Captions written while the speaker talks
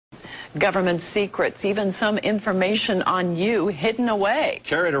government secrets, even some information on you hidden away.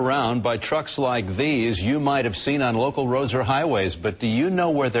 Carried around by trucks like these you might have seen on local roads or highways, but do you know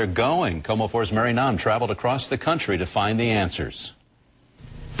where they're going? KOMO4's Mary Nan traveled across the country to find the answers.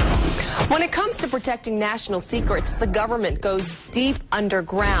 When it comes to protecting national secrets, the government goes deep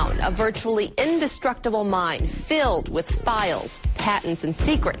underground, a virtually indestructible mine filled with files, patents, and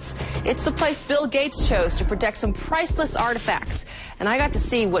secrets. It's the place Bill Gates chose to protect some priceless artifacts, and I got to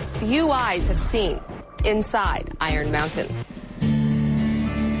see what few eyes have seen inside Iron Mountain.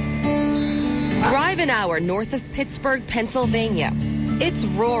 Drive an hour north of Pittsburgh, Pennsylvania. It's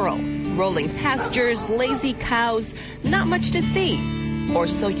rural, rolling pastures, lazy cows, not much to see. Or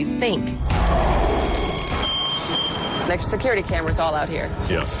so you think. There's security cameras all out here.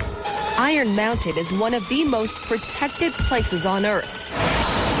 Yes. Iron Mountain is one of the most protected places on Earth.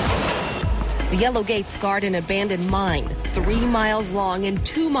 The Yellow Gates guard an abandoned mine, 3 miles long and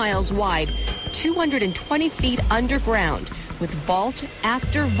 2 miles wide, 220 feet underground, with vault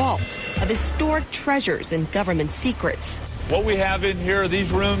after vault of historic treasures and government secrets. What we have in here,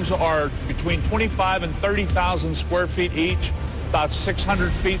 these rooms are between 25 and 30,000 square feet each, about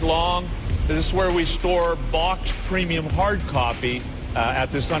 600 feet long. This is where we store boxed premium hard copy at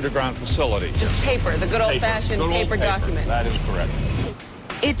this underground facility. Just paper, the good old-fashioned paper document. That is correct.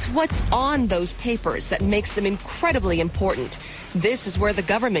 It's what's on those papers that makes them incredibly important. This is where the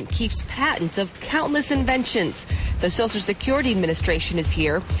government keeps patents of countless inventions. The Social Security Administration is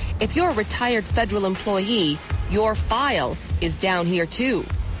here. If you're a retired federal employee, your file is down here too.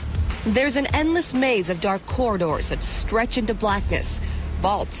 There's an endless maze of dark corridors that stretch into blackness.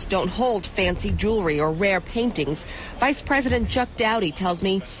 Vaults don't hold fancy jewelry or rare paintings. Vice President Chuck Doughty tells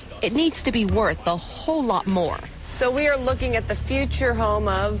me it needs to be worth a whole lot more. So we are looking at the future home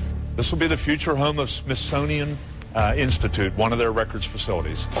of... This will be the future home of Smithsonian Institute, one of their records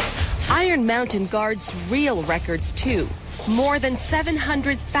facilities. Iron Mountain guards real records too. More than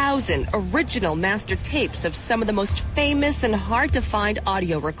 700,000 original master tapes of some of the most famous and hard-to-find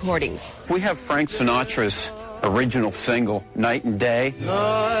audio recordings. We have Frank Sinatra's original single, Night and Day.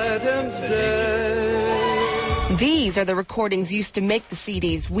 Night and day. These are the recordings used to make the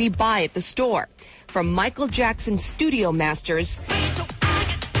CDs we buy at the store. From Michael Jackson's studio masters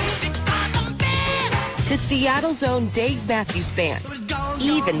to Seattle's own Dave Matthews Band,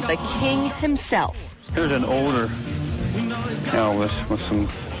 even the king himself. Here's an older Elvis with some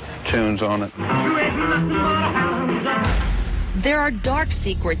tunes on it. There are dark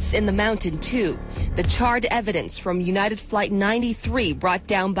secrets in the mountain, too. The charred evidence from United Flight 93 brought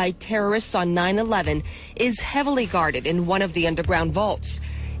down by terrorists on 9/11 is heavily guarded in one of the underground vaults.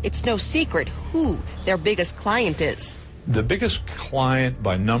 It's no secret who their biggest client is. The biggest client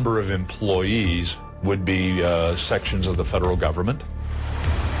by number of employees would be sections of the federal government.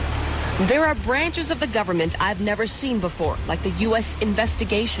 There are branches of the government I've never seen before, like the U.S.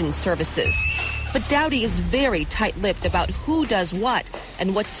 Investigation Services. But Doughty is very tight-lipped about who does what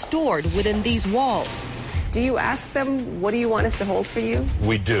and what's stored within these walls. Do you ask them, what do you want us to hold for you?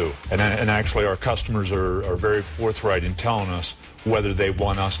 We do. And actually, our customers are very forthright in telling us whether they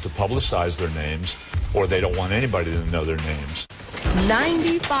want us to publicize their names or they don't want anybody to know their names.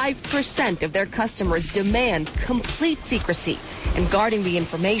 95% of their customers demand complete secrecy, and guarding the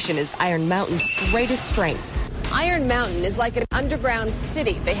information is Iron Mountain's greatest strength. Iron Mountain is like an underground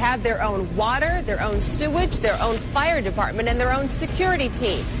city. They have their own water, their own sewage, their own fire department, and their own security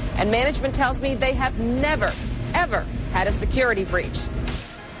team. And management tells me they have never, ever had a security breach.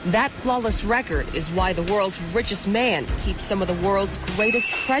 That flawless record is why the world's richest man keeps some of the world's greatest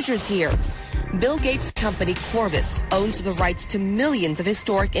treasures here. Bill Gates' company Corbis owns the rights to millions of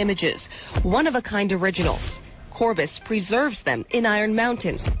historic images, one-of-a-kind originals. Corbis preserves them in Iron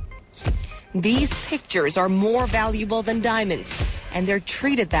Mountain. These pictures are more valuable than diamonds, and they're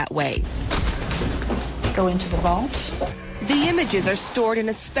treated that way. Go into the vault. The images are stored in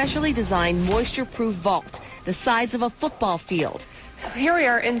a specially designed moisture-proof vault, the size of a football field. So here we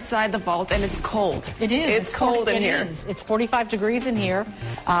are inside the vault, and it's cold. It is. It's cold in here. It's 45 degrees in here,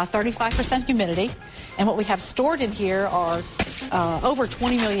 35% humidity. And what we have stored in here are over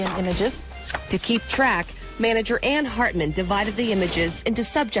 20 million images. To keep track, manager Ann Hartman divided the images into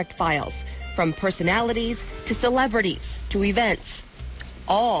subject files, from personalities to celebrities to events.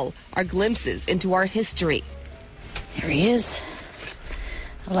 All are glimpses into our history. Here he is.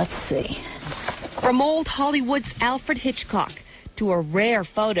 Let's see. From old Hollywood's Alfred Hitchcock to a rare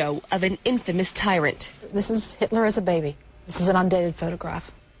photo of an infamous tyrant. This is Hitler as a baby. This is an undated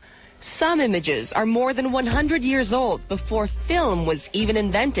photograph. Some images are more than 100 years old before film was even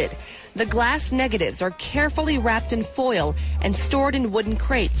invented. The glass negatives are carefully wrapped in foil and stored in wooden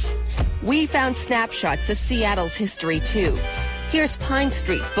crates. We found snapshots of Seattle's history, too. Here's Pine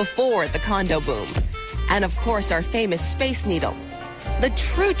Street before the condo boom. And, of course, our famous Space Needle. The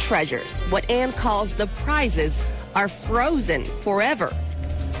true treasures, what Anne calls the prizes, are frozen forever.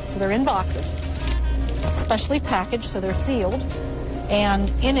 So they're in boxes, specially packaged, so they're sealed. And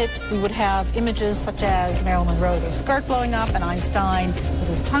in it, we would have images such as Marilyn Monroe with her skirt blowing up and Einstein with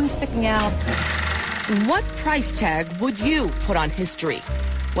his tongue sticking out. What price tag would you put on history?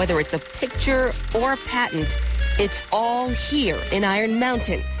 Whether it's a picture or a patent, it's all here in Iron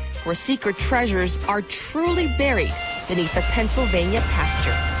Mountain, where secret treasures are truly buried beneath the Pennsylvania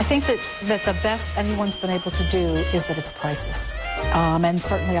pasture. I think that the best anyone's been able to do is that it's priceless. And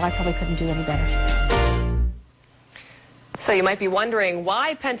certainly I probably couldn't do any better. So you might be wondering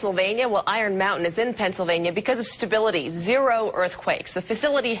why Pennsylvania? Well, Iron Mountain is in Pennsylvania because of stability, 0 earthquakes. The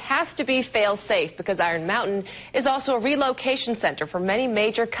facility has to be fail-safe because Iron Mountain is also a relocation center for many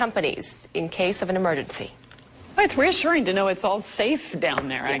major companies in case of an emergency. Well, it's reassuring to know it's all safe down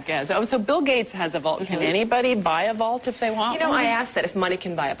there, Yes. I guess. Oh, so Bill Gates has a vault. Can anybody buy a vault if they want You know, one? I asked that if money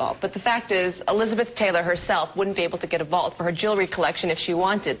can buy a vault, but the fact is Elizabeth Taylor herself wouldn't be able to get a vault for her jewelry collection if she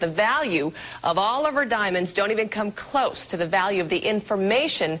wanted. The value of all of her diamonds don't even come close to the value of the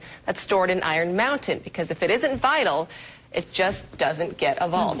information that's stored in Iron Mountain, because if it isn't vital, it just doesn't get a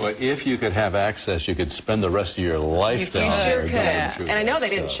vault. Well, if you could have access, you could spend the rest of your life down You there. sure could. going through And I know that they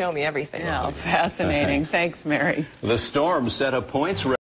didn't stuff. show me everything. Yeah, fascinating. Thanks, Mary. The storm set a points record.